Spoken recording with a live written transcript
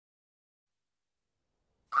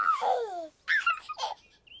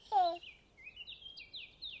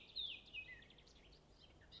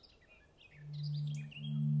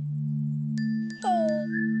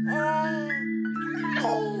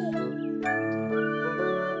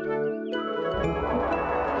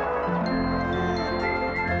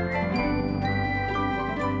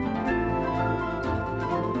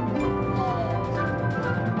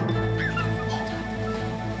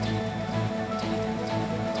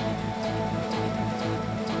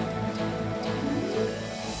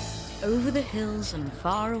Over the hills and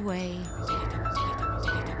far away,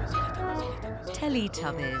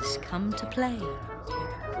 Teletubbies come to play.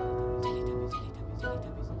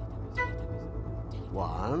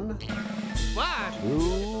 1, 2,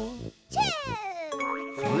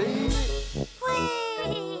 3,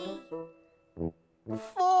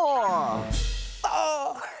 4.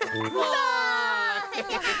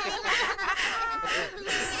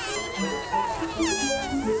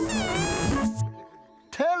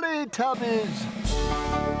 Teletubbies!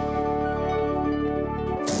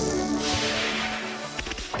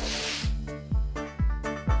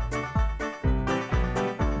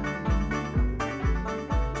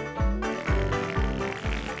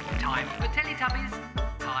 Time for Teletubbies.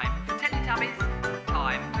 Time for Teletubbies.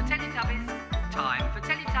 Time for Teletubbies. Time for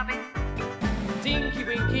Teletubbies. Tinky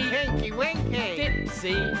Winky. Tinky Winky.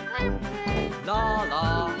 Dipsy.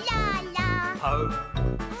 Laa-Laa. Laa-Laa. Po.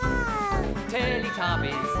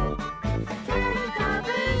 Teletubbies.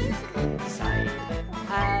 Teletubbies. Say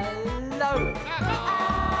hello.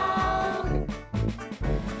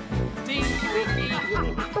 Tinky Winky.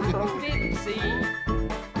 Dipsy.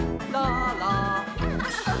 Laa-Laa.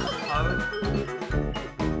 Po.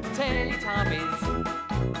 Teletubbies.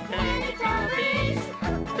 Teletubbies.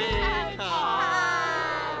 Big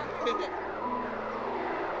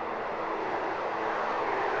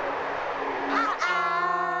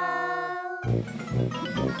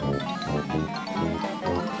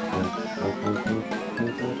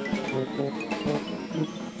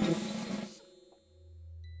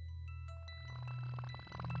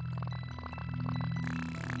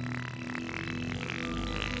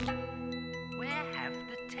Where have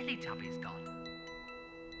the Teletubbies gone?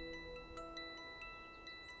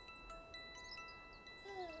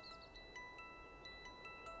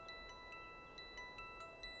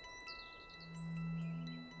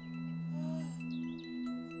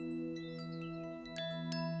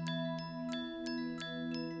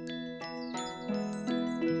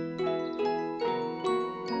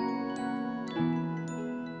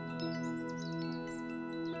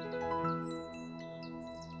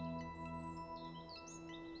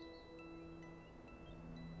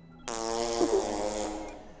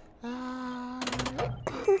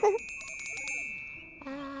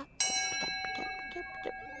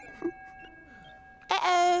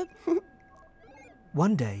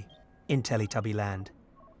 One day, in Teletubby Land,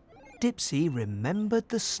 Dipsy remembered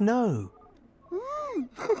the snow.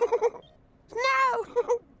 Snow!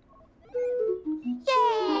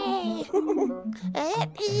 Yay!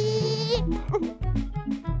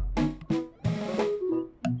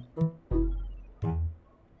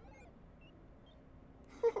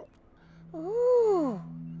 Ooh.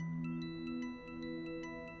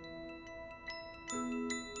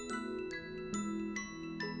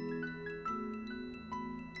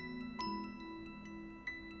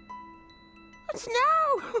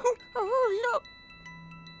 Snow! Oh, look!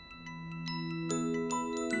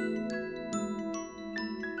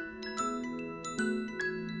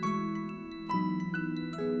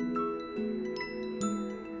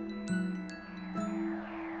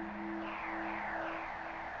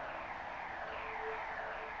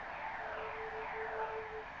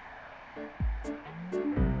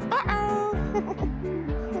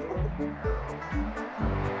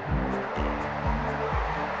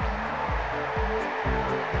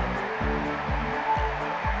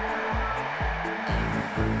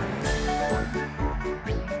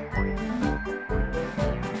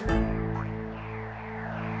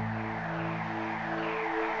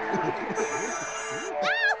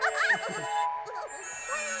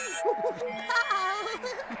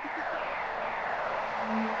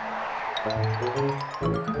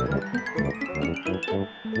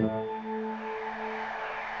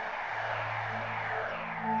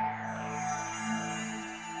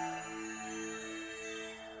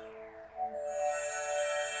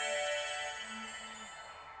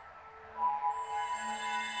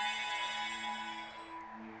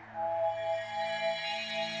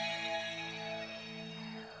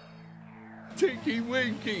 Tinky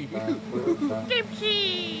Winky!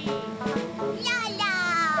 Dipsy! Laa-Laa!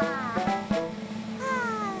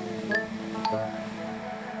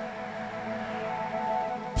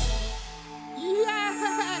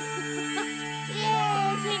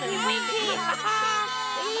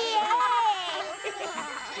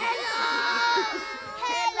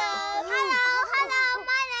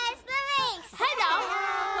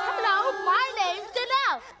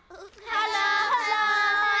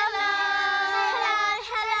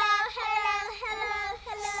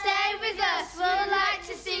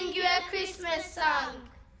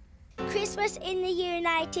 Christmas in the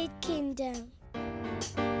United Kingdom.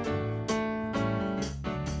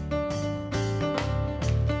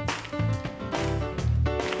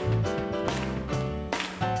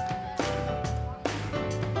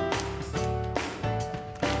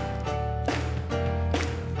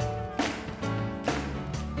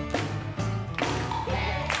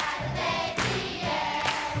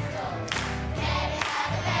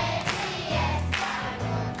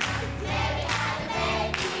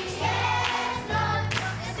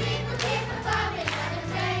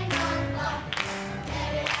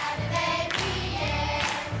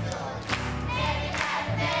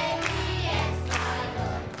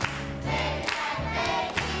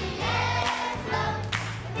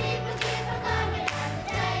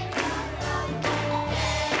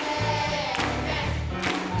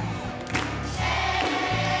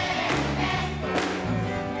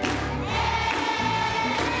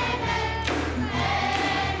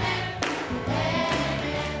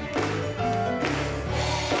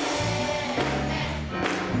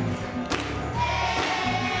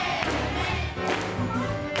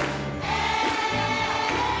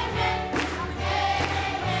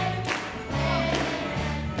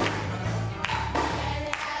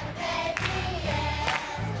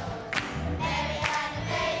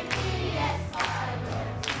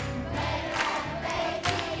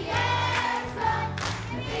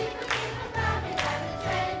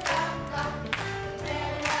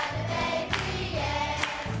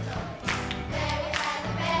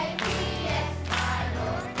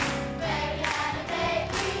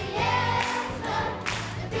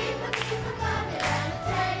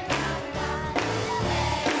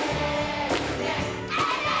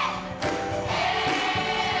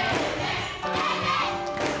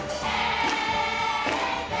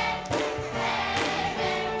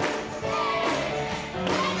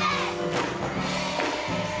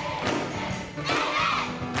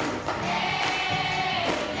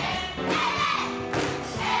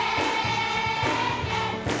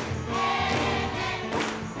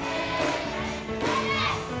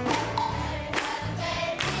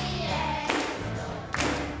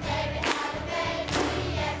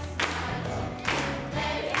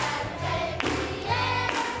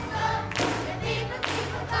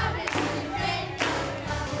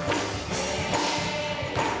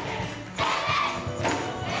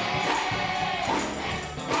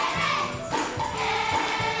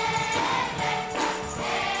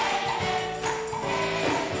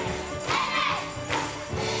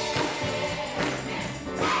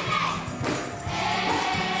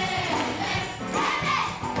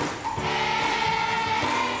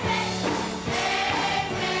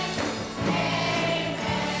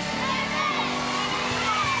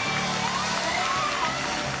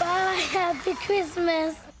 Happy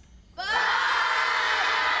Christmas. Bye!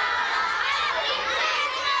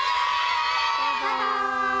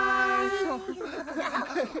 Happy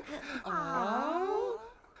Christmas! Oh.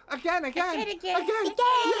 Again. Again.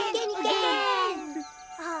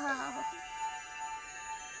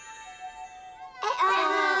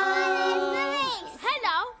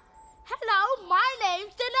 Hello, my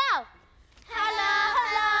name's Danelle. Hello.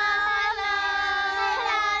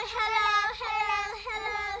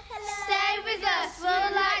 Stay with us.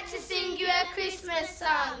 We'd like to sing you a Christmas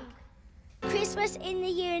song. Christmas in the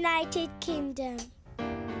United Kingdom.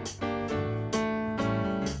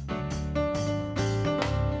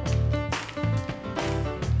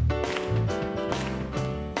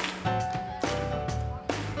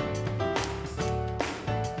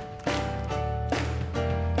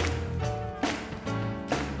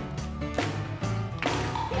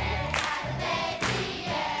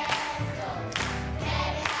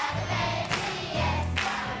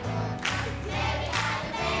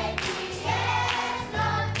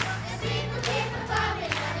 People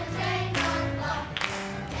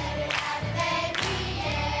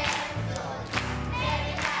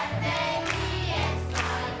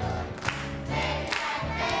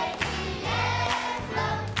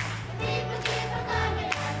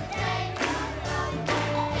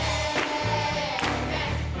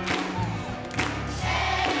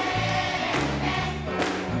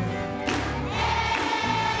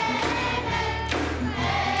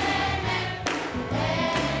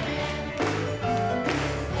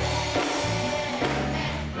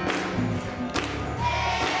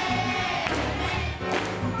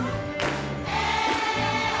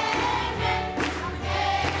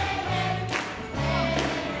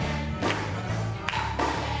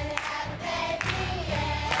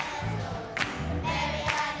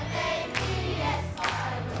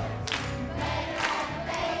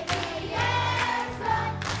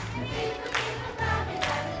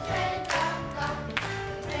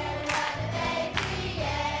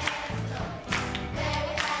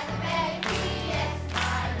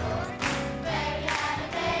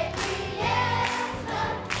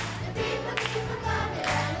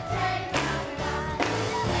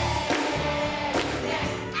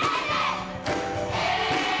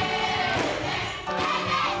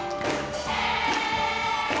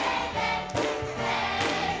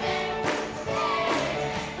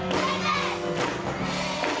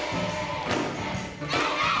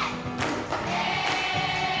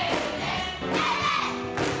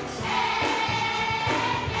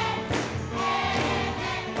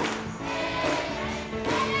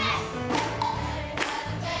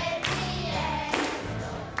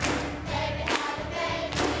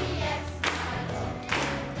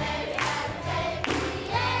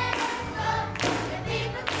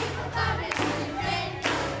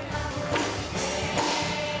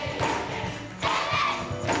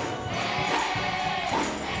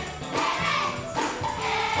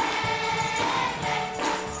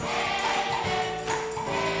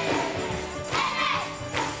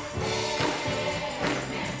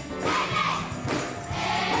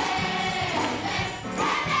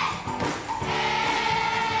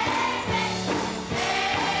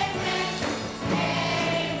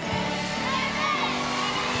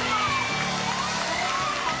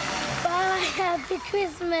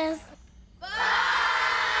Christmas!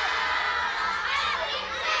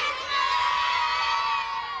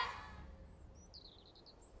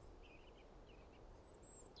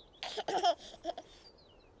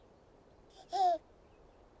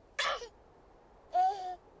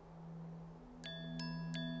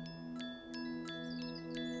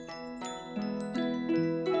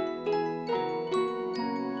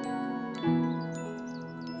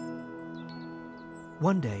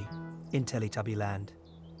 One day, in Teletubby Land,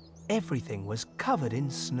 everything was covered in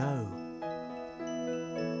snow.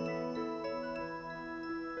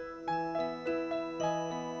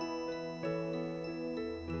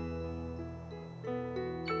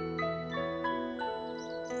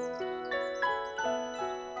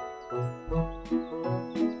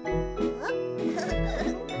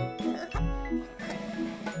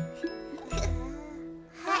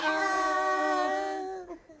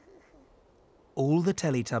 All the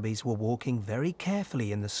Teletubbies were walking very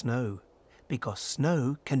carefully in the snow, because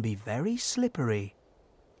snow can be very slippery.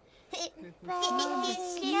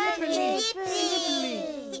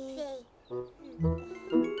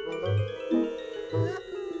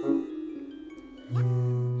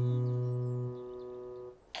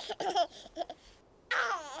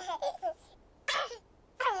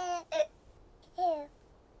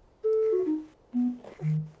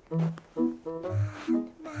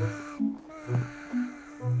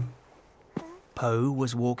 Po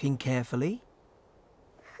was walking carefully.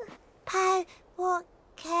 Po, walk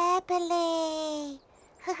carefully.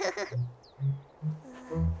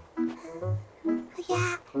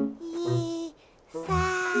 Yeah, ye,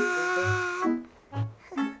 Sam.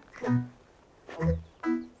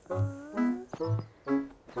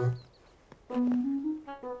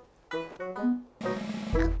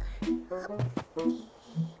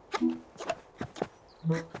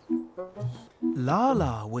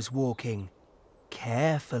 Laa-Laa was walking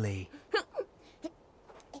carefully.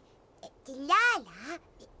 Laa-Laa,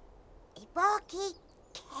 walking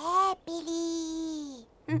carefully.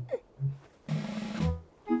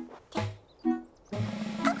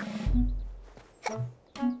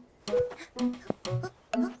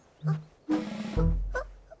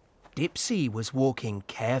 Dipsy was walking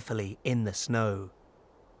carefully in the snow.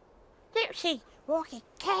 Dipsy, walking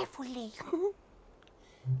carefully.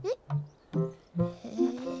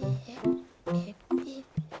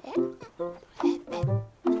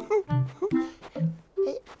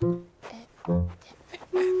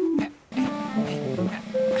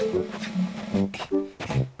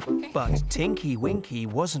 But Tinky Winky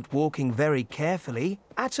wasn't walking very carefully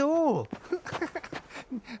at all.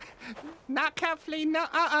 Not carefully, no,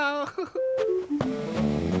 uh-oh.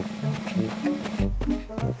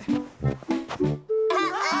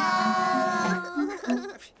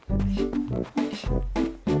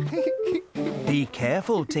 Be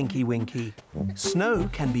careful, Tinky Winky. Snow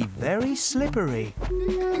can be very slippery.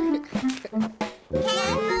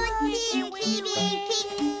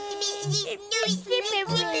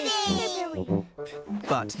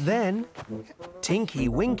 But then, Tinky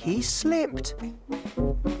Winky slipped.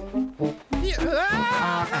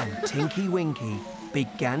 And Tinky Winky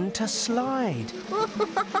began to slide.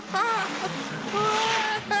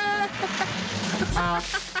 Uh-oh.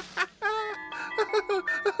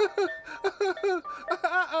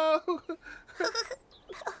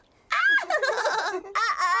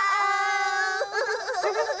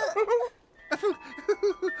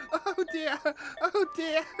 Oh dear, oh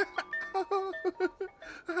dear.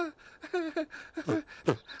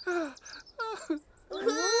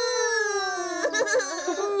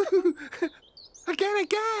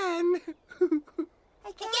 Again.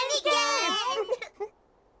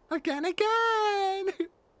 Again.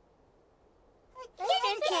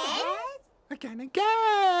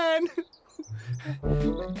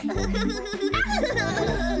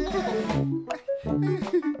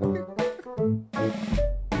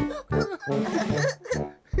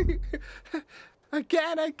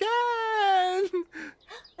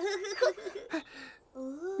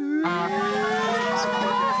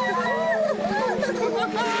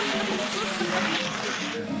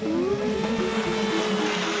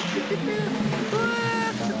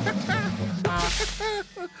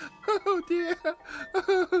 Oh dear.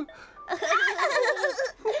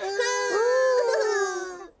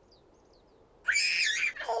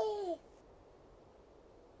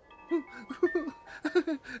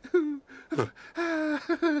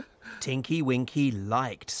 Tinky Winky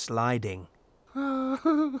liked sliding.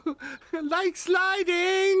 Like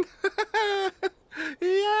sliding.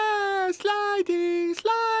 Yeah, sliding.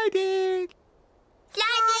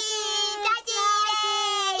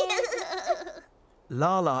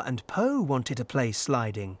 Laa-Laa and Po wanted to play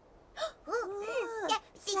sliding.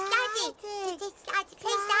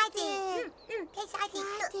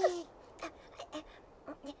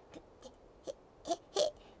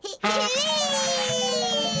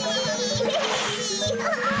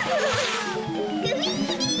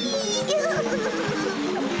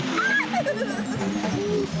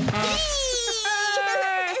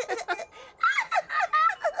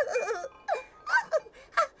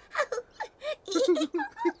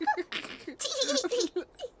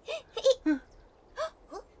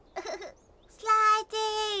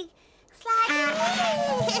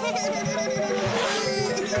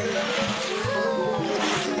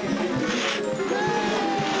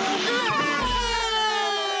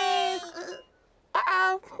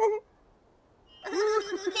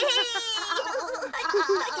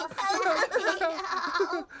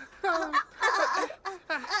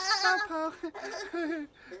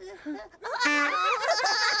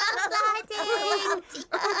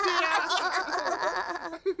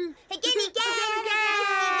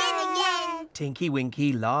 Tinky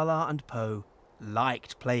Winky, Laa-Laa and Po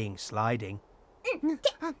liked playing sliding.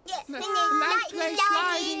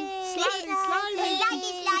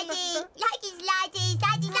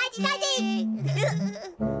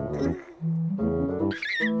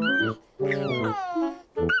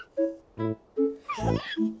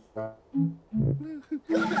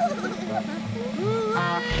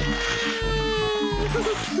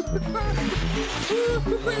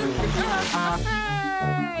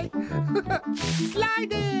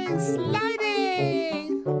 Sliding, sliding.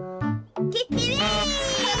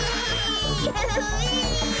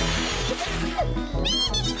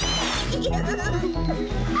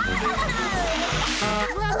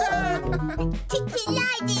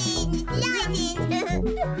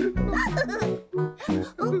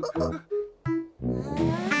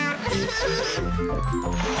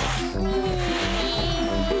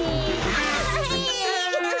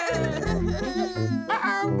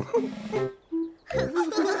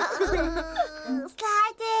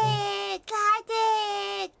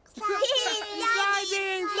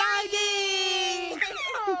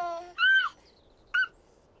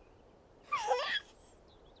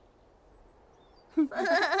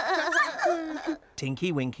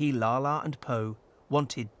 Tinky Winky, Laa-Laa and Po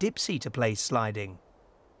wanted Dipsy to play sliding.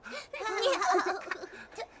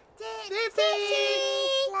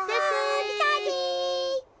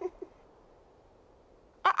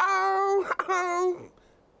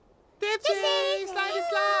 Dipsy, slide,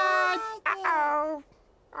 slide. Uh-oh.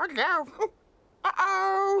 Oh, no.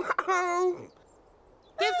 Uh-oh. Uh-oh.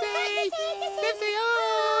 Dipsy, Dipsy,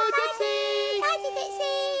 oh, Dipsy.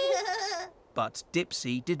 But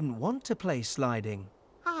Dipsy didn't want to play sliding.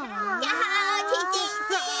 Uh-oh.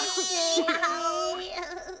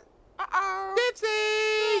 Dipsy.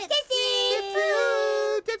 Dipsy,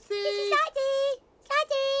 oh, Dipsy.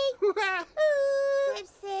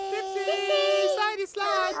 Dipsy, slide,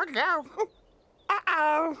 slide. Oh, no.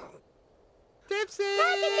 Uh-oh. Dipsy,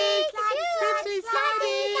 Dipsy,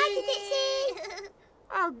 sliding.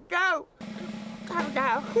 Oh, no. Oh,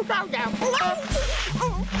 no. Oh,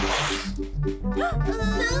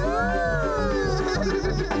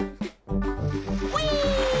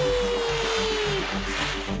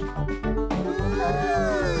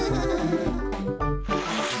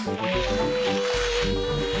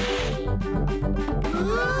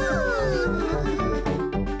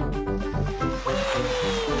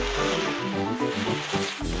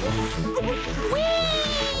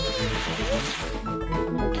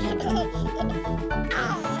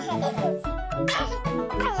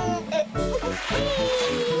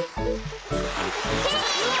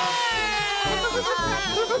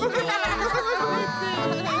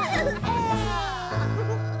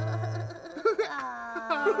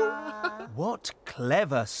 What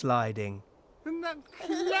clever sliding!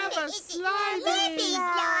 Clever sliding.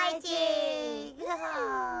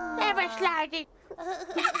 Never sliding.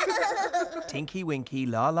 Tinky Winky,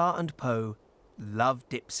 Laa-Laa and Po love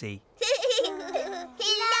Dipsy.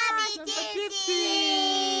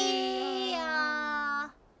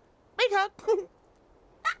 Big hug.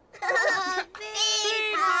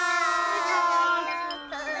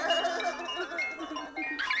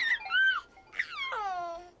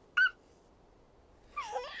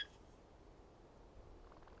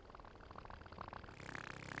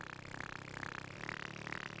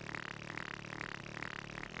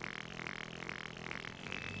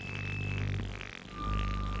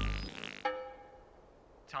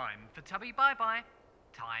 Time for Tubby bye-bye.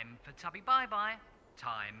 Time for Tubby bye-bye.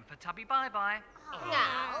 Time for Tubby bye-bye.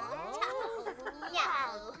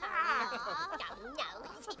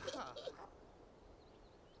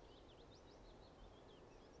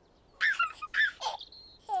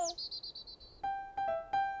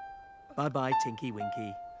 Bye-bye, Tinky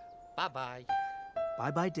Winky. Bye-bye.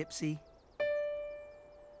 Bye-bye, Dipsy.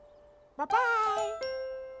 Bye-bye.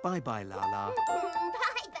 Bye-bye, Laa-Laa.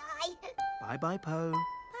 Bye-bye. Bye-bye, Po.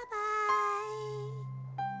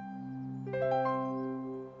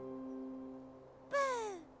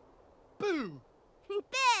 Boo! Boo!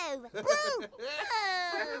 Boo!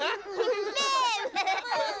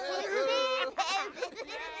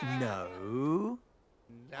 No.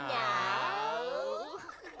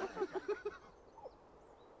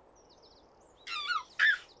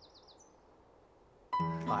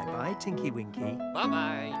 Bye-bye, Tinky Winky.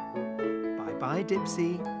 Bye-bye. Bye-bye,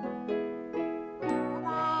 Dipsy.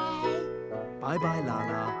 Bye-bye,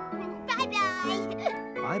 Laa-Laa.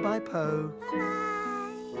 Bye-bye. Bye-bye, Po.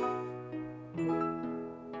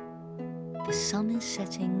 The sun is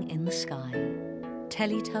setting in the sky.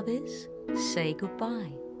 Teletubbies, say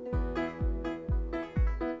goodbye.